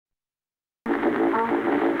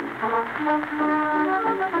For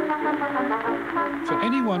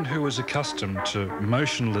anyone who is accustomed to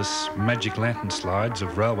motionless magic lantern slides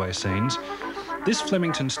of railway scenes, this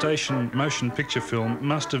Flemington station motion picture film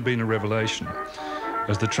must have been a revelation,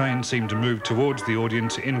 as the train seemed to move towards the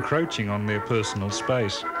audience, encroaching on their personal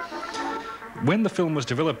space. When the film was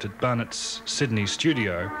developed at Barnett's Sydney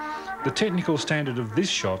studio, the technical standard of this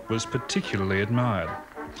shot was particularly admired.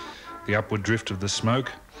 The upward drift of the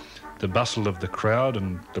smoke, the bustle of the crowd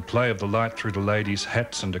and the play of the light through the ladies'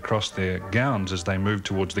 hats and across their gowns as they moved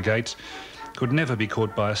towards the gates could never be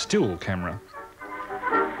caught by a still camera.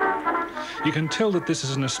 You can tell that this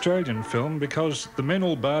is an Australian film because the men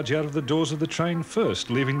all barge out of the doors of the train first,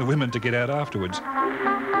 leaving the women to get out afterwards.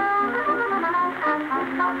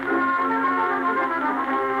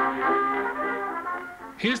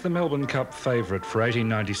 Here's the Melbourne Cup favourite for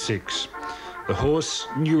 1896. The horse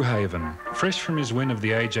New Haven, fresh from his win of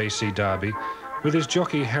the AJC Derby, with his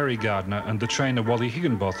jockey Harry Gardner and the trainer Wally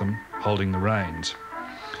Higginbotham holding the reins.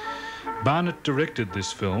 Barnett directed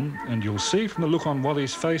this film, and you'll see from the look on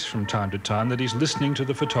Wally's face from time to time that he's listening to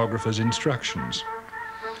the photographer's instructions.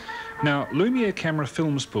 Now, Lumiere camera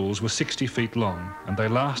film spools were 60 feet long, and they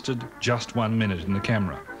lasted just 1 minute in the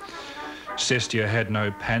camera. Sestia had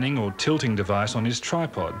no panning or tilting device on his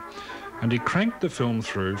tripod, and he cranked the film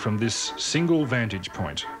through from this single vantage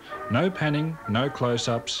point. No panning, no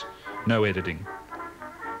close-ups, no editing.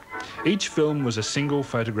 Each film was a single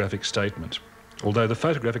photographic statement, although the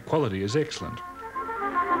photographic quality is excellent.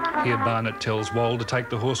 Here Barnett tells Wall to take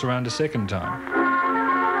the horse around a second time.